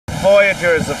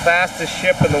Voyager is the fastest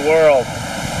ship in the world.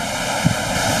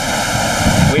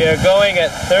 We are going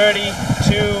at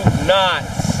 32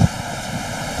 knots.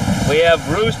 We have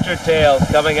rooster tails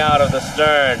coming out of the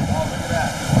stern. Oh, look at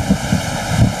that.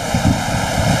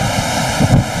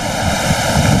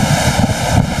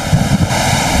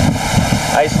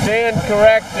 I stand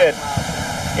corrected.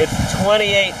 It's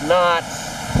 28 knots,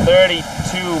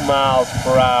 32 miles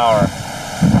per hour.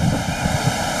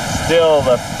 Still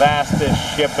the fastest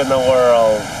ship in the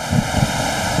world.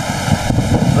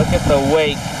 Look at the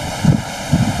wake.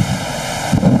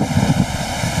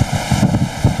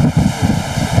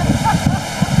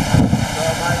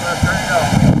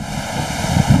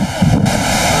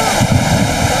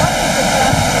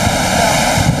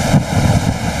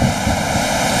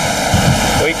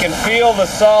 We can feel the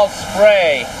salt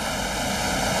spray.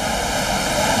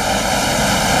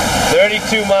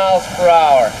 32 miles per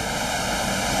hour.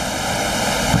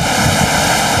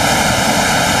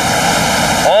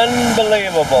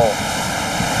 Unbelievable.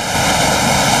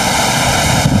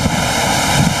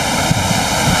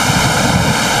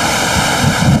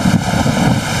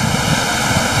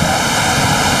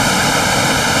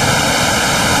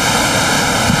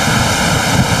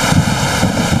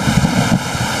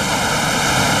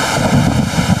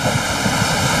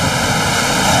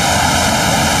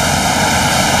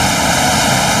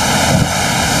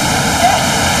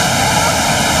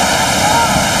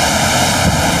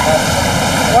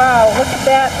 Look at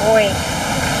that wake.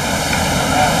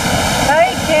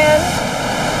 Hi, Ken.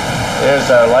 There's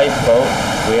our lifeboat,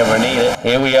 if we ever need it.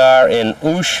 Here we are in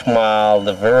Uxmal,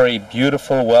 the very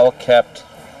beautiful, well-kept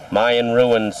Mayan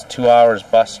ruins, 2 hours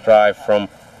bus drive from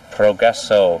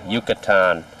Progreso,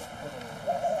 Yucatan.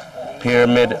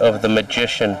 Pyramid of the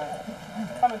Magician.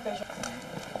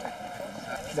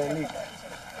 They leak.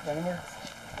 Remember?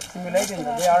 Simulating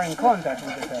that they are in contact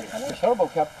with the turbo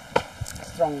kept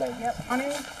strong legs. Yep.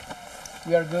 Honey,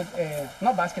 we are good,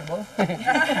 not basketball, but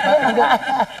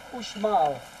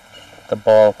Uxmal. The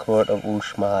ball court of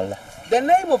Uxmal. The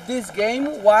name of this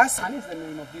game was, and is the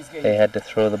name of this game. They had to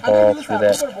throw the ball through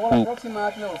that hoop.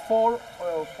 Approximately 4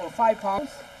 or 5 pounds.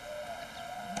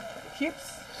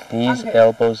 Hips. Knees,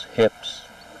 elbows, hips.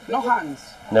 No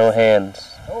hands. No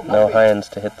hands. Oh, no hands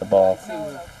to hit the ball.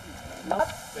 Sure.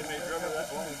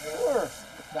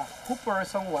 The who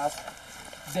person was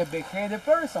the beheaded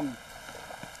person.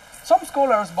 Some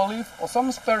scholars believe, or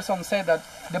some persons say that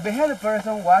the beheaded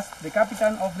person was the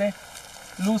captain of the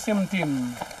losing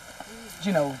team.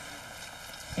 You know,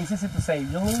 it's easy to say,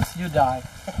 you lose, you die.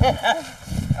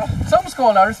 Some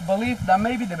scholars believe that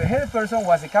maybe the beheaded person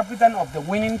was the captain of the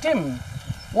winning team.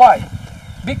 Why?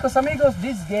 Because, amigos,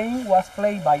 this game was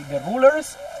played by the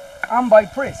rulers and by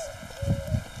priests.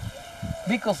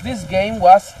 Because this game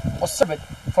was observed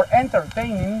for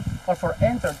entertaining or for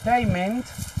entertainment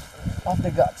of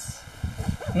the gods,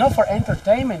 not for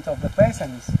entertainment of the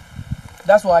peasants.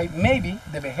 That's why maybe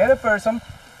the beheaded person,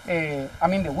 the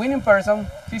winning person,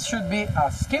 he should be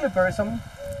a skilled person,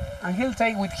 and he'll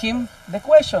take with him the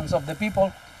questions of the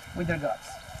people with their gods.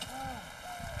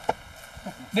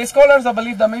 The scholars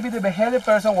believe that maybe the beheaded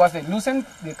person was the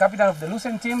captain of the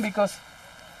losing team, because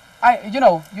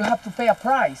you have to pay a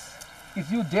price if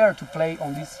you dare to play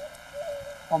on this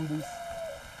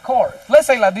court. Let's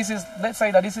say that this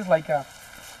is like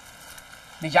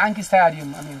the Yankee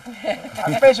Stadium.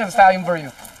 A special stadium for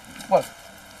you. Well,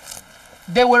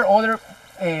 there were other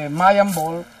Mayan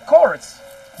ball courts,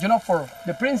 for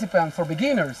the principiants, for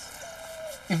beginners.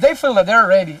 If they feel that they're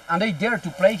ready and they dare to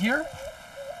play here,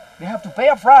 they have to pay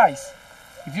a price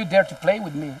if you dare to play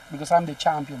with me, because I'm the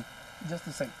champion. Just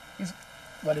to say, it's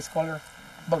what the scholars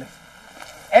believe.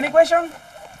 Any question?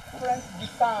 Friends,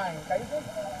 design.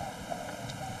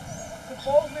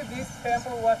 Supposedly this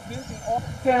temple was built in all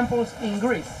temples in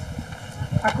Greece.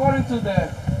 According to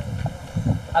the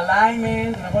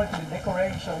alignment and according to the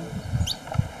decoration,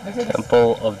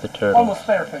 Temple of the Turtle. Almost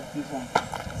perfect, this one.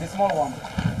 The small one.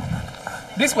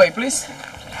 This way, please.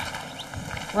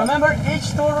 Remember,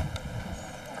 each tour.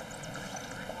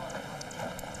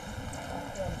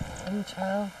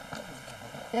 Child.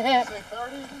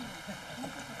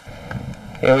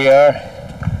 Here we are,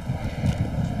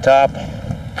 top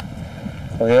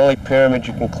of the only pyramid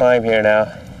you can climb here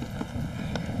now.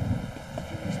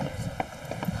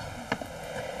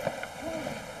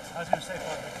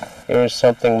 Here's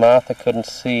something Martha couldn't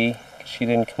see because she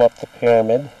didn't come up the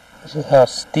pyramid. This is how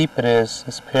steep it is,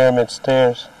 this pyramid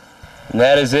stairs. And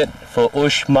that is it for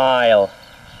Uxmal.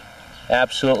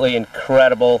 Absolutely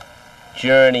incredible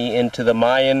journey into the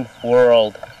Mayan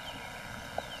world.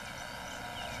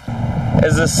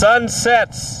 As the sun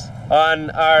sets on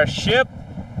our ship,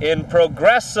 in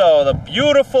Progreso, the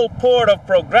beautiful port of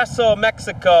Progreso,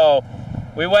 Mexico.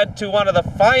 We went to one of the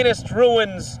finest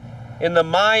ruins in the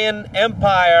Mayan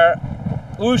Empire,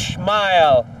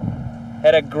 Uxmal.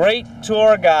 Had a great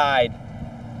tour guide.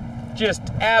 Just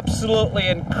absolutely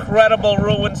incredible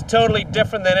ruins, totally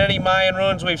different than any Mayan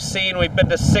ruins we've seen. We've been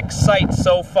to 6 sites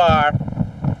so far.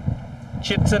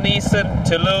 Chichen Itza,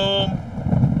 Tulum,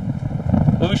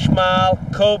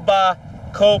 Uxmal, Coba,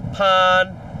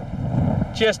 Copan.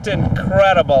 Just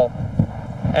incredible.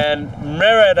 And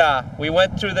Merida, we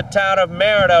went through the town of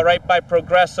Merida right by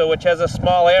Progreso, which has a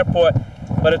small airport,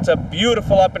 but it's a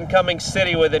beautiful up-and-coming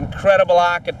city with incredible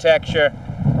architecture.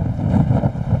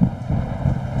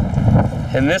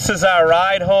 And this is our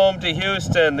ride home to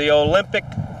Houston, the Olympic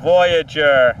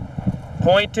Voyager,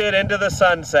 pointed into the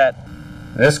sunset.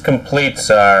 This completes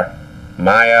our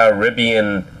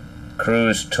Maya-Ribian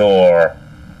cruise tour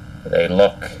with a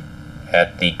look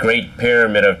at the Great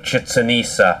Pyramid of Chichen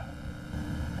Itza.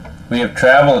 We have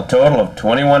traveled a total of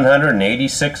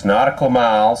 2,186 nautical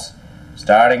miles,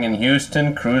 starting in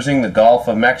Houston, cruising the Gulf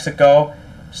of Mexico,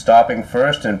 stopping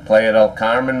first in Playa del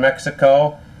Carmen,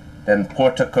 Mexico, then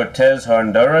Puerto Cortez,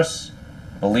 Honduras,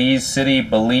 Belize City,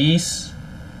 Belize.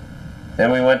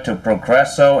 Then we went to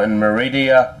Progreso and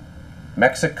Merida,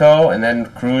 Mexico, and then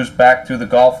cruised back through the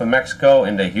Gulf of Mexico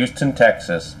into Houston,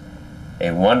 Texas.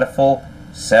 A wonderful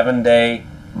 7-day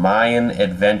Mayan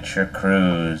adventure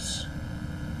cruise.